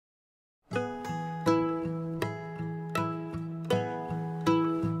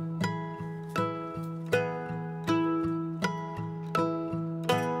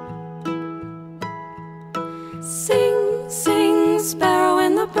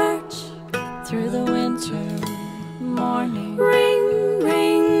through the winter morning. Ring,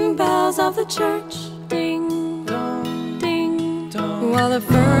 ring, bells of the church. Ding, dong, ding, dong. While the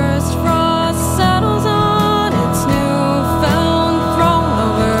first frost settles on its newfound throne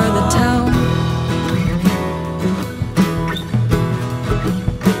over the town.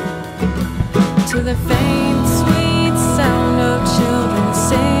 To the faint, sweet sound of children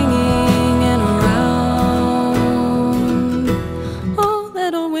singing in a round. Oh,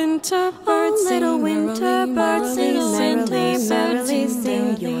 little winter birds, little winter birds, sing merrily, merrily,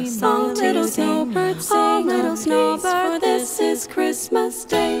 sing your song. Little snowbird, sing, little snowbird, for this is Christmas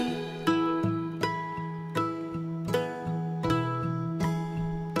Day.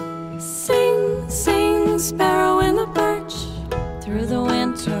 Sing, sing, sparrow in the birch, through the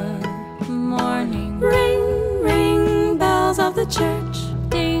winter morning. Ring, ring, bells of the church.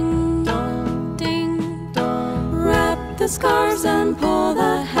 Ding, dong, ding, dong. Wrap the scarves and pull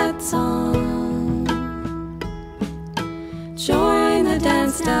the hats on. Join the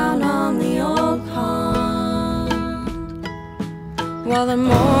dance down on the old pond. While the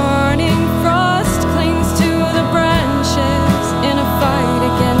morning frost clings to the branches in a fight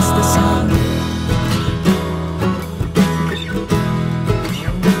against the sun.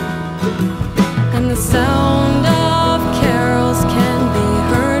 The sound of carols can be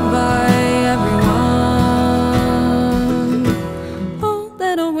heard by everyone. Oh,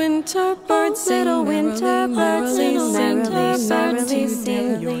 little winter birds, little winter birds, little merrily, merrily,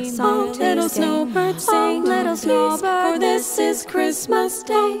 sing your song. Little snowbird, sing, little snowbird, for this is Christmas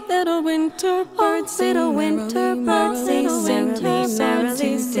Day. Little winter birds, little winter birds, little merrily,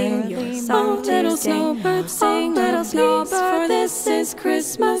 merrily, sing your song. Little snowbird, sing, little snowbird, for this is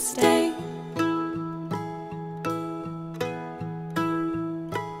Christmas Day.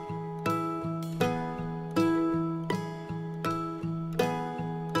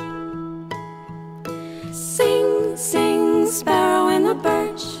 Sing, sing, sparrow in the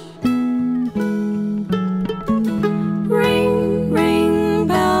birch. Ring, ring,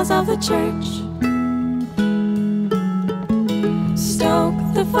 bells of the church.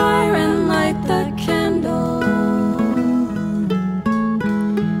 Stoke the fire and light the candle.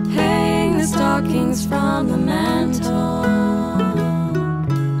 Hang the stockings from the mantle.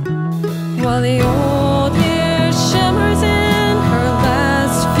 While the old year shimmers in her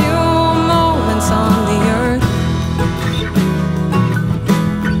last few moments on the earth.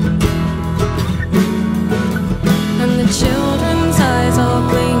 And the children's eyes all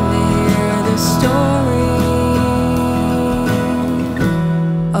gleam to hear the story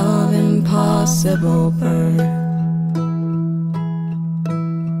of impossible birth.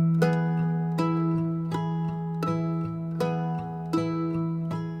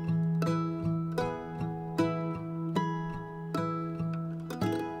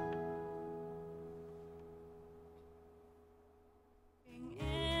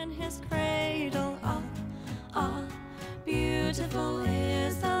 Cradle, ah, ah, beautiful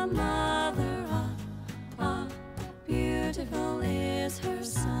is the mother.